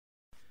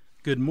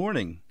Good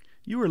morning.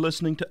 You are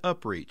listening to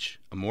UpReach,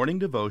 a morning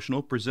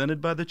devotional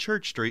presented by the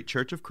Church Street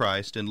Church of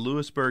Christ in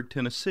Lewisburg,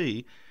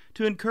 Tennessee,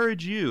 to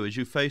encourage you as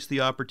you face the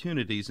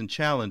opportunities and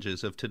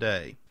challenges of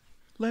today.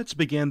 Let's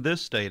begin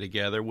this day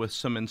together with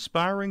some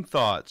inspiring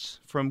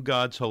thoughts from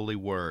God's holy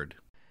word.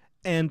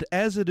 And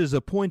as it is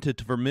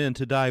appointed for men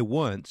to die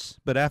once,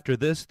 but after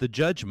this the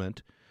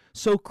judgment,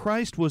 so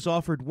Christ was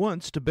offered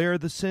once to bear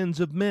the sins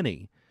of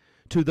many.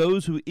 To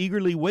those who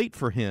eagerly wait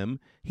for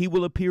him, he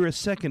will appear a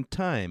second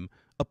time,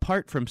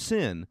 apart from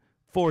sin,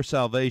 for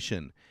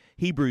salvation.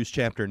 Hebrews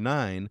chapter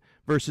 9,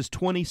 verses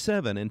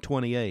 27 and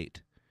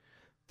 28.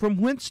 From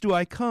whence do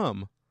I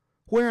come?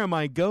 Where am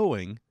I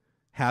going?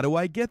 How do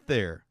I get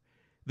there?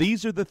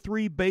 These are the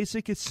three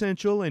basic,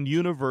 essential, and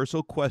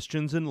universal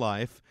questions in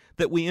life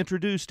that we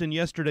introduced in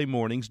yesterday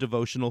morning's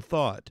devotional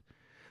thought.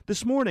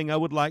 This morning I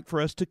would like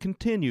for us to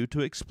continue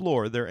to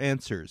explore their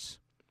answers.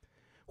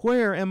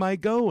 Where am I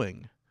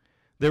going?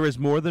 There is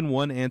more than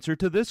one answer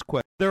to this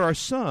question. There are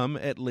some,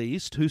 at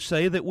least, who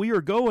say that we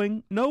are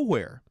going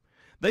nowhere.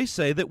 They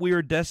say that we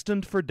are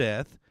destined for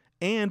death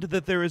and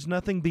that there is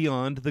nothing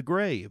beyond the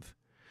grave.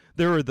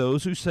 There are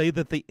those who say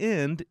that the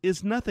end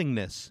is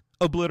nothingness,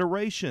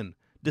 obliteration,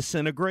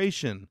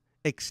 disintegration,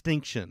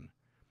 extinction.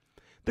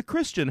 The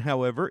Christian,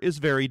 however, is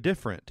very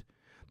different.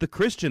 The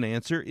Christian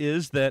answer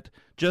is that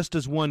just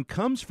as one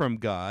comes from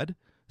God,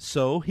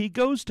 so he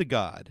goes to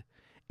God.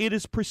 It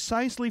is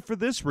precisely for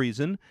this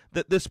reason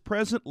that this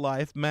present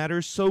life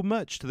matters so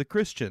much to the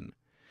Christian.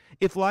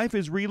 If life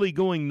is really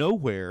going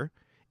nowhere,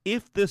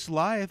 if this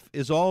life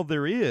is all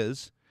there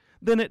is,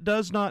 then it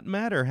does not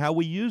matter how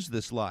we use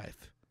this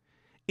life.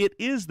 It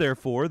is,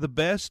 therefore, the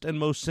best and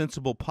most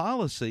sensible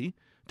policy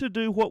to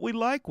do what we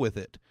like with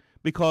it,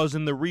 because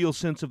in the real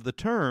sense of the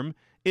term,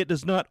 it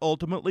does not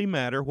ultimately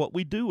matter what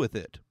we do with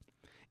it.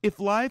 If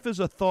life is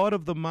a thought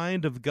of the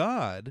mind of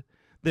God,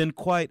 then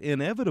quite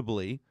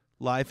inevitably,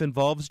 life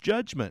involves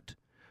judgment,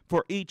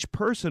 for each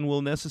person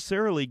will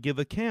necessarily give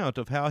account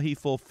of how he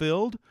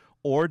fulfilled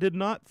or did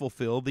not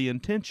fulfill the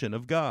intention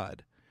of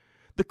God.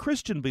 The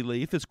Christian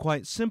belief is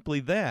quite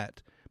simply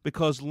that,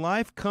 because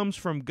life comes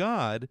from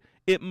God,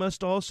 it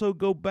must also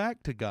go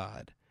back to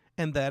God,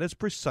 and that is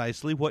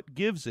precisely what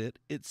gives it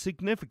its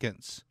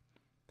significance.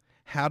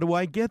 How do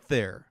I get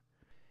there?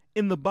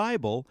 In the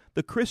Bible,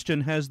 the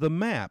Christian has the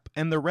map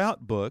and the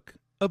route book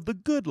of the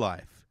good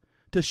life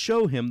to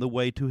show him the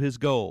way to his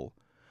goal.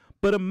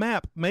 But a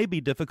map may be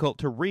difficult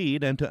to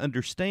read and to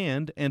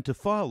understand and to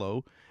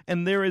follow,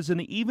 and there is an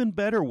even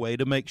better way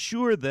to make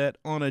sure that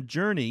on a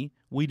journey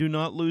we do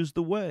not lose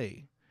the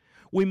way.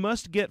 We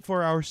must get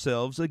for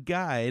ourselves a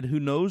guide who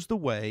knows the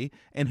way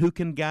and who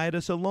can guide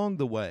us along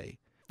the way.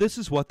 This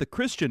is what the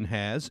Christian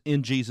has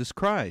in Jesus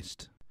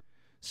Christ.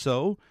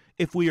 So,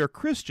 if we are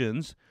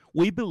Christians,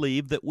 we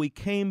believe that we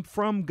came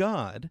from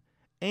God,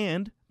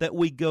 and that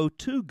we go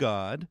to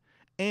God,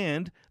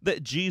 and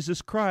that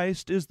Jesus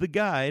Christ is the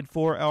guide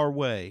for our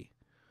way.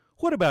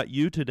 What about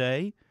you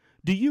today?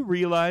 Do you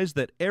realize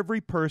that every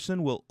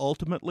person will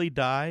ultimately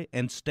die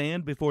and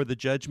stand before the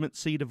judgment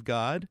seat of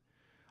God?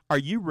 Are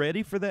you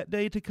ready for that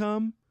day to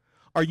come?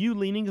 Are you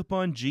leaning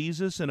upon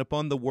Jesus and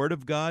upon the Word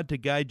of God to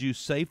guide you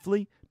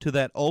safely to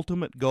that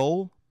ultimate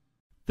goal?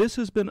 This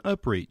has been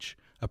UpReach,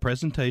 a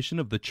presentation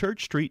of the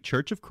Church Street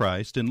Church of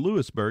Christ in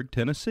Lewisburg,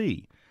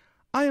 Tennessee.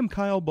 I am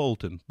Kyle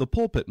Bolton, the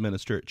pulpit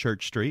minister at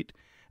Church Street,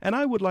 and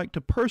I would like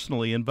to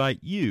personally invite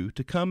you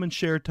to come and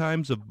share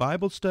times of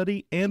Bible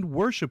study and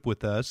worship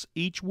with us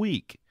each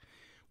week.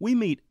 We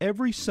meet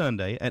every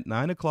Sunday at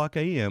 9 o'clock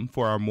a.m.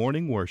 for our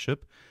morning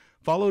worship,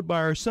 followed by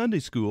our Sunday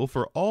school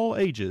for all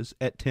ages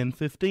at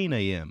 10:15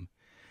 a.m.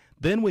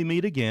 Then we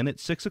meet again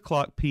at 6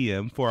 o'clock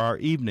p.m. for our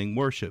evening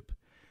worship.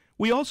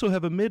 We also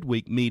have a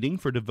midweek meeting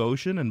for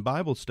devotion and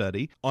Bible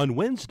study on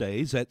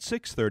Wednesdays at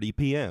 6:30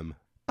 p.m.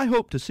 I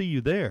hope to see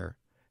you there.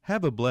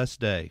 Have a blessed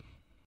day.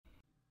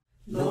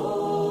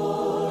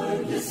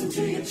 Lord, listen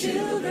to your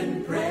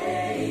children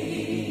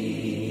praying.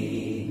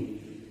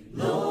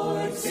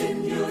 Lord,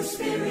 send your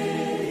Spirit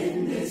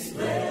in this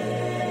place.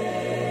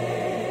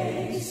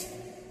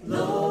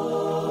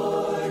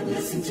 Lord,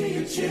 listen to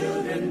your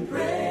children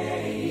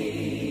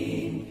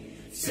praying.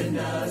 Send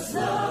us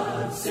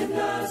love, send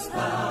us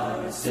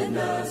power, send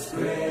us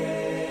grace.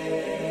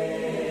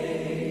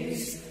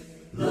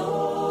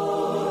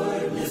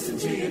 Lord, listen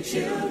to your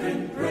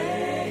children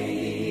praying.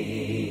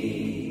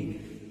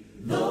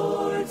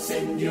 Lord,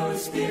 send your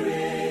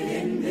Spirit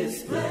in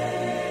this place.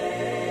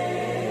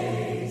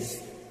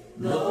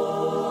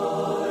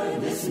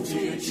 Lord, listen to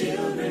your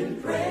children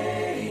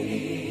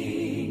praying.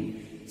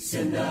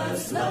 Send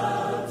us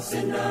love,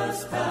 send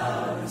us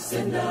power,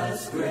 send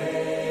us grace.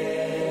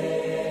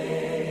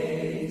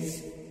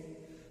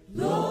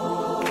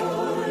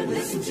 Lord,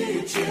 listen to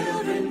your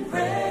children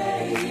praying.